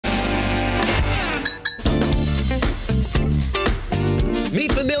Mi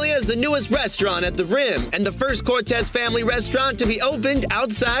Familia is the newest restaurant at the Rim and the first Cortez Family restaurant to be opened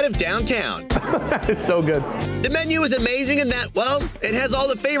outside of downtown. It's so good. The menu is amazing in that, well, it has all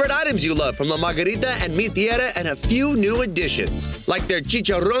the favorite items you love from La Margarita and Mi Tierra and a few new additions, like their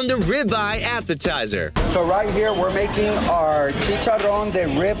chicharrón de ribeye appetizer. So right here, we're making our chicharrón de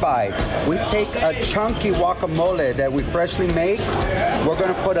ribeye. We take a chunky guacamole that we freshly make. We're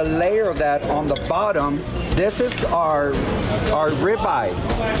gonna put a layer of that on the bottom. This is our ribeye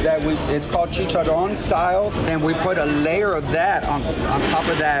that it's called chicharrón style, and we put a layer of that on top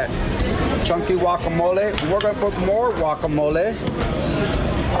of that chunky guacamole. We're gonna put more guacamole,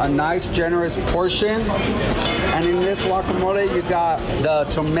 a nice generous portion. And in this guacamole, you got the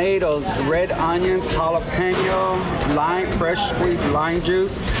tomatoes, red onions, jalapeno, lime, fresh squeezed lime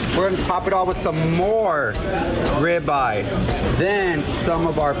juice. We're gonna top it off with some more ribeye. Then some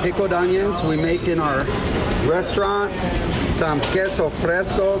of our pickled onions we make in our restaurant. Some queso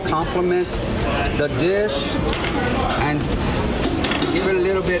fresco complements the dish. And give it a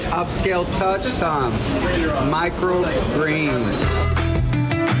little bit upscale touch, some microgreens.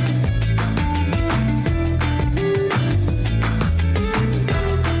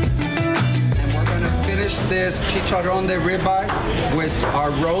 This chicharrón de ribeye with our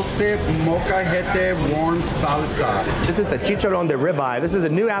roasted molcajete warm salsa. This is the chicharrón de ribeye. This is a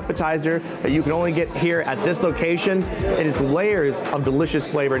new appetizer that you can only get here at this location. It is layers of delicious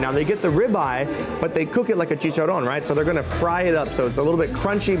flavor. Now they get the ribeye, but they cook it like a chicharrón, right? So they're gonna fry it up so it's a little bit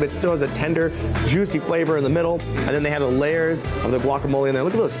crunchy, but still has a tender, juicy flavor in the middle. And then they have the layers of the guacamole in there.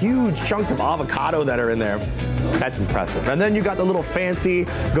 Look at those huge chunks of avocado that are in there. That's impressive. And then you got the little fancy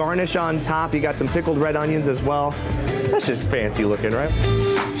garnish on top. You got some pickled red onions as well. That's just fancy looking, right?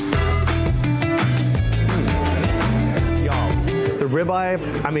 Y'all, the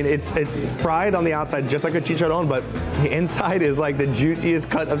ribeye, I mean, it's fried on the outside just like a chicharrón, but the inside is like the juiciest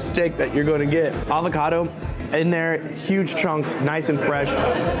cut of steak that you're going to get. Avocado in there, huge chunks, nice and fresh,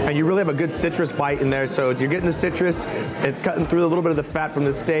 and you really have a good citrus bite in there. So you're getting the citrus, it's cutting through a little bit of the fat from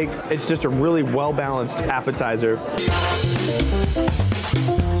the steak. It's just a really well-balanced appetizer.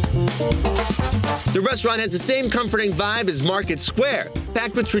 The restaurant has the same comforting vibe as Market Square,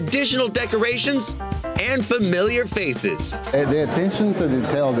 packed with traditional decorations and familiar faces. The attention to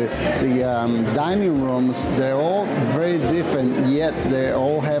detail, the dining rooms, they're all very different, yet they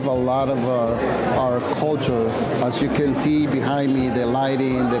all have a lot of our culture. As you can see behind me, the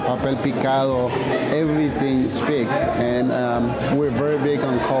lighting, the papel picado, everything speaks, and we're very big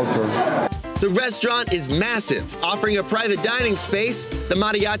on culture. The restaurant is massive, offering a private dining space, the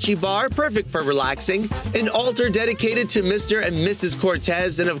mariachi bar, perfect for relaxing, an altar dedicated to Mr. and Mrs.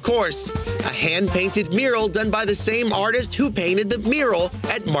 Cortez, and of course, a hand-painted mural done by the same artist who painted the mural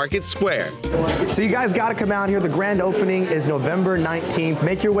at Market Square. So you guys gotta come out here. The grand opening is November 19th.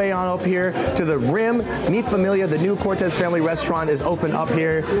 Make your way on up here to the Rim. Mi Familia, the new Cortez Family restaurant, is open up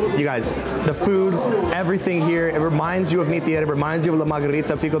here. You guys, the food, everything here, it reminds you of Mi Tierra, it reminds you of La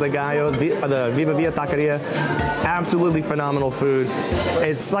Margarita, Pico de Gallo, the Viva Villa Taqueria. Absolutely phenomenal food.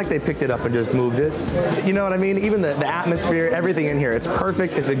 It's like they picked it up and just moved it. You know what I mean? Even the atmosphere, everything in here, it's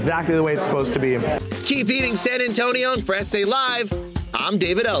perfect. It's exactly the way it's supposed to be. Keep eating San Antonio and Press A Live. I'm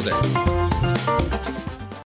David Elder.